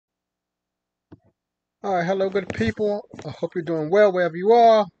Alright, hello good people. I hope you're doing well wherever you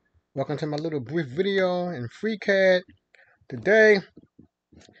are. Welcome to my little brief video in Freecad. Today,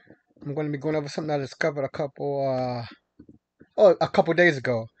 I'm going to be going over something I discovered a couple days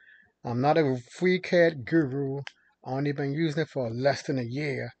ago. I'm not a Freecad guru. I only been using it for less than a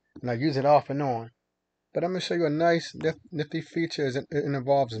year, and I use it off and on. But I'm going to show you a nice nifty feature. It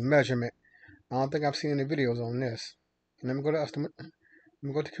involves measurement. I don't think I've seen any videos on this. And let me go to estimate. Let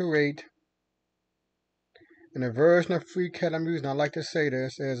me go to create. And the version of Freecad I'm using, I like to say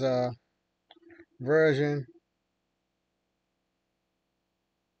this, is version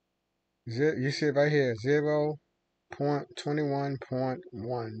you see it right here,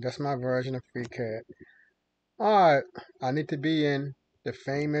 0.21.1. That's my version of Freecad. Alright, I need to be in the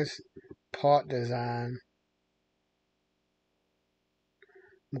famous part design.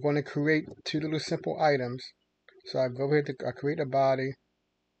 I'm going to create two little simple items. So I go here I create a body,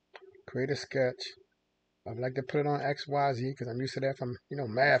 create a sketch. I'd like to put it on XYZ because I'm used to that from,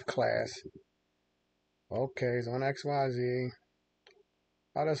 math class. Okay, it's on XYZ.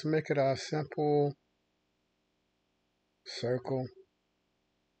 I'll just make it a simple circle.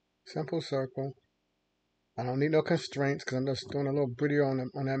 Simple circle. I don't need no constraints because I'm just doing a little video on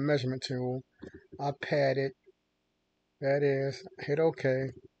that measurement tool. I pad it. That is. Hit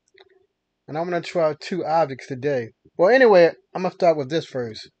OK. And I'm going to try two objects today. Well, anyway, I'm going to start with this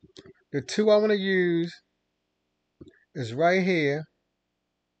first. The two I want to use is right here.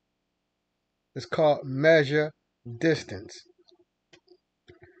 It's called measure distance.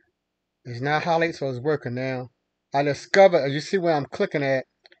 It's not highlighted, so it's working now. I discovered, as you see where I'm clicking at,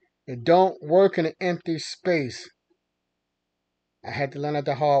 it don't work in an empty space. I had to learn it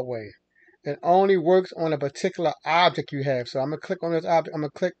the hard way. It only works on a particular object you have. So I'm going to click on this object. I'm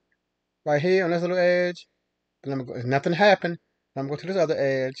going to click right here on this little edge. Then I'm going to go, nothing happened. I'm going to go to this other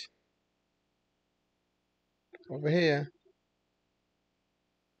edge. Over here.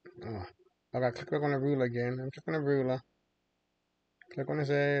 Oh, I got to click on the ruler again. I'm clicking on the ruler. Click on this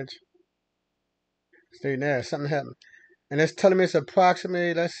edge. Stay there. Something happened. And it's telling me it's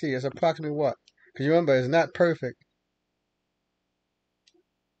approximately, let's see, it's approximately what? Because you remember, it's not perfect.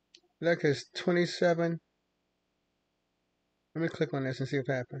 Look, it's 27. Let me click on this and see what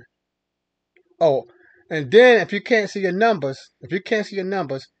happens. Oh, and then if you can't see your numbers, you can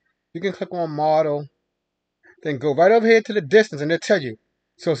click on model, then go right over here to the distance and it'll tell you.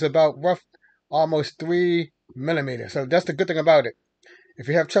 So it's about almost 3 millimeters. So that's the good thing about it. If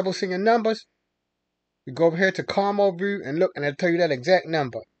you have trouble seeing your numbers, you go over here to Combo View and look, and it'll tell you that exact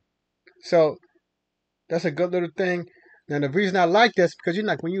number. So that's a good little thing. Now the reason I like this, because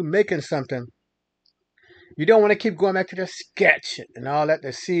when you're making something, you don't want to keep going back to the sketch and all that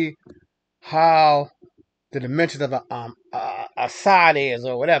to see how the dimensions of a side is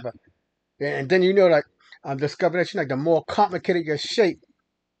or whatever. And then I'm discovering that the more complicated your shape,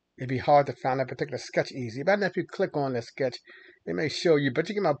 it'd be hard to find that particular sketch easy. But if you click on the sketch, it may show you. But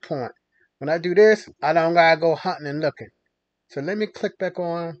you get my point. When I do this, I don't gotta go hunting and looking. So let me click back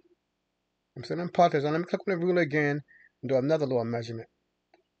on. I'm still in part design. Let me click on the ruler again and do another little measurement.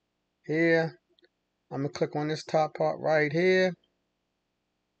 Here, I'm gonna click on this top part right here.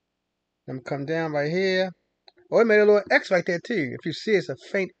 Let me come down right here. Oh, it made a little X right there too. If you see, it's a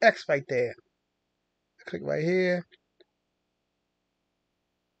faint X right there. Click right here.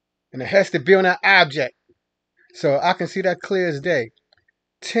 And it has to be on that object. So I can see that clear as day.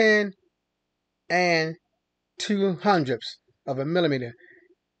 10 and 2/100 of a millimeter.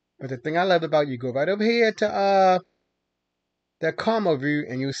 But the thing I love about you go right over here to that comma view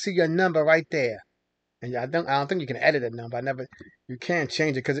and you'll see your number right there. And I don't think you can edit that number. You can't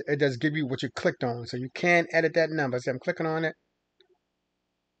change it because it does give you what you clicked on. So you can edit that number. See, I'm clicking on it.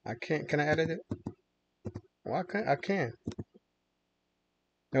 I can't. Can I edit it? Well, I can.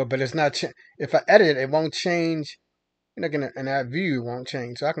 No, but it's not. If I edit it, it won't change. In that view, it won't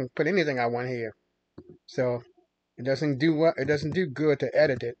change. So I can put anything I want here. So it doesn't do good to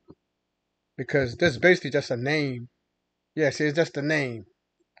edit it because this is basically just a name. Yes, it's just a name.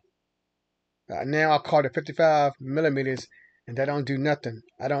 Now I'll call it 55 millimeters, and that don't do nothing.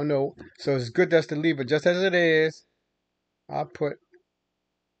 I don't know. So it's good just to leave it just as it is. I'll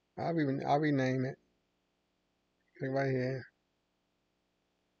rename it. Click right here.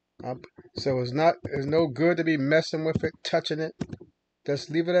 So it's no good to be messing with it, touching it. Just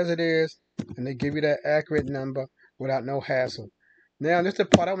leave it as it is, and they give you that accurate number without no hassle. Now, this is the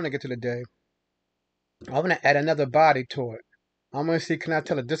part I want to get to today. I want to add another body to it. I'm going to see, can I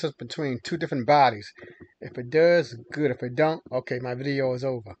tell the distance between two different bodies? If it does, good. If it don't, okay, my video is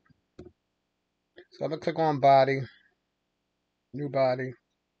over. So I'm going to click on body, new body.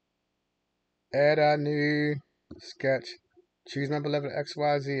 Add our new sketch. Choose number level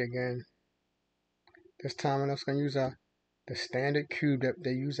XYZ again. This time I'm just going to use the standard cube that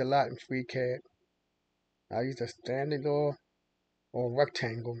they use a lot in Freecad. I use the standard or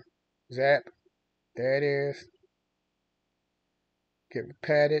rectangle. Zap. There it is. Get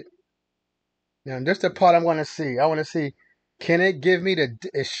padded. Now this is the part I want to see. I want to see, can it give me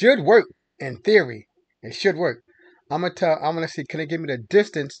it should work in theory. It should work. I'm gonna see, can it give me the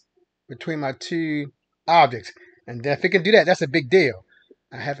distance between my two objects? And then if it can do that, that's a big deal.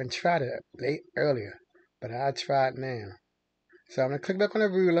 I haven't tried it earlier, but I'll try it now. So I'm gonna click back on the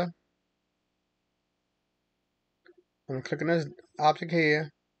ruler. I'm gonna click on this object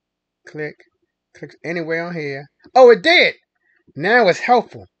here. Click anywhere on here. Oh, it did! Now it's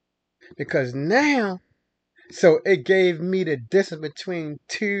helpful because now, so it gave me the distance between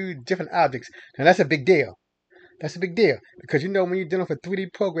two different objects. Now that's a big deal. That's a big deal because when you're dealing with a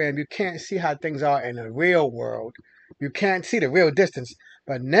 3D program, you can't see how things are in the real world. You can't see the real distance.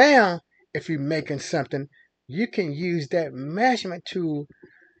 But now, if you're making something, you can use that measurement tool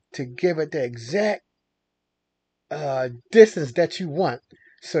to give it the exact distance that you want.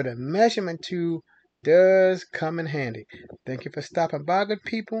 So the measurement tool does come in handy. Thank you for stopping by, good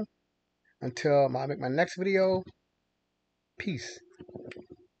people. Until I make my next video, peace.